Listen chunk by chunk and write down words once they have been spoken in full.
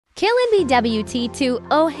QiLin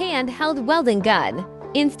BWT20 handheld welding gun.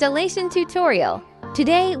 Installation tutorial.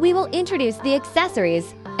 Today we will introduce the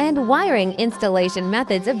accessories and wiring installation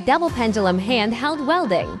methods of double pendulum handheld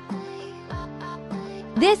welding.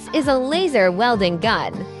 This is a laser welding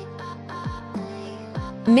gun.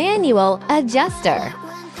 Manual adjuster.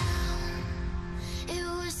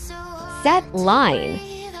 Set line.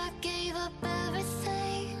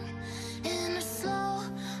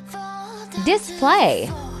 Display.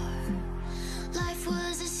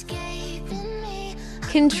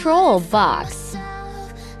 Control box.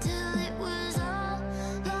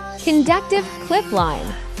 Conductive clip line.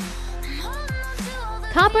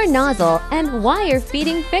 Copper nozzle and wire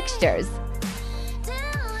feeding fixtures.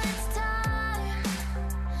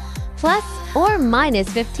 Plus or minus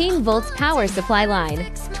 15 volts power supply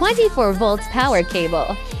line. 24 volts power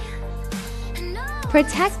cable.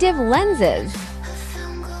 Protective lenses.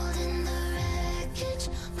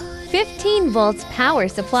 15 volts power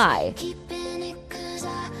supply.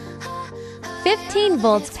 15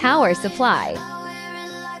 volts power supply.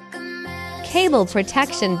 Cable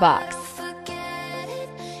protection box.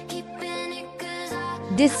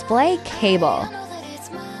 Display cable.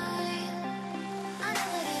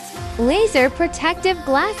 Laser protective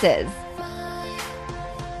glasses.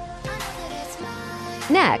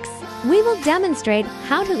 Next, we will demonstrate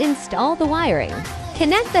how to install the wiring.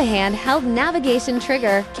 Connect the handheld navigation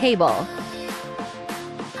trigger cable.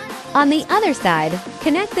 On the other side,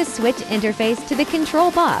 connect the switch interface to the control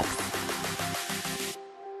box.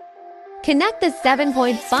 Connect the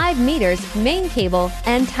 7.5 meters main cable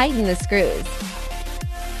and tighten the screws.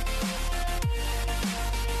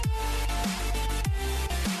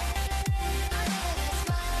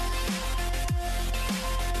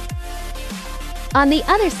 On the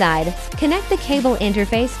other side, connect the cable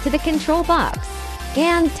interface to the control box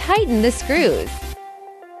and tighten the screws.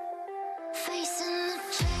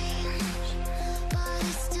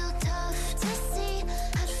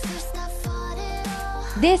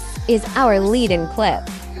 This is our lead-in clip.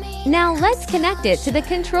 Now let's connect it to the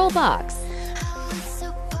control box.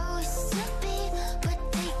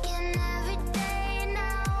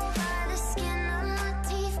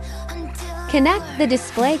 Connect the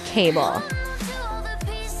display cable.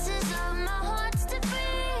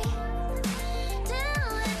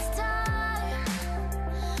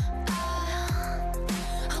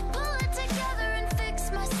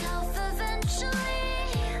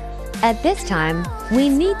 At this time, we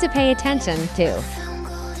need to pay attention to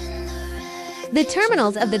the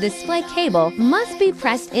terminals of the display cable must be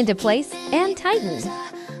pressed into place and tightened.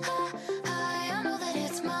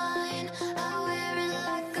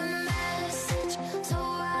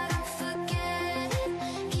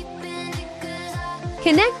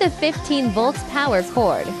 Connect the 15 volts power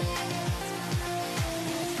cord.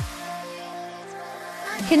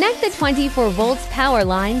 Connect the 24 volts power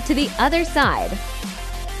line to the other side.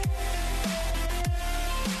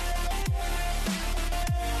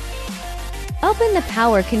 Open the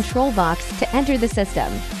power control box to enter the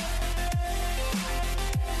system.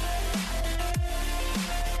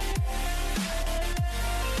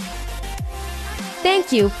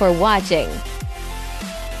 Thank you for watching.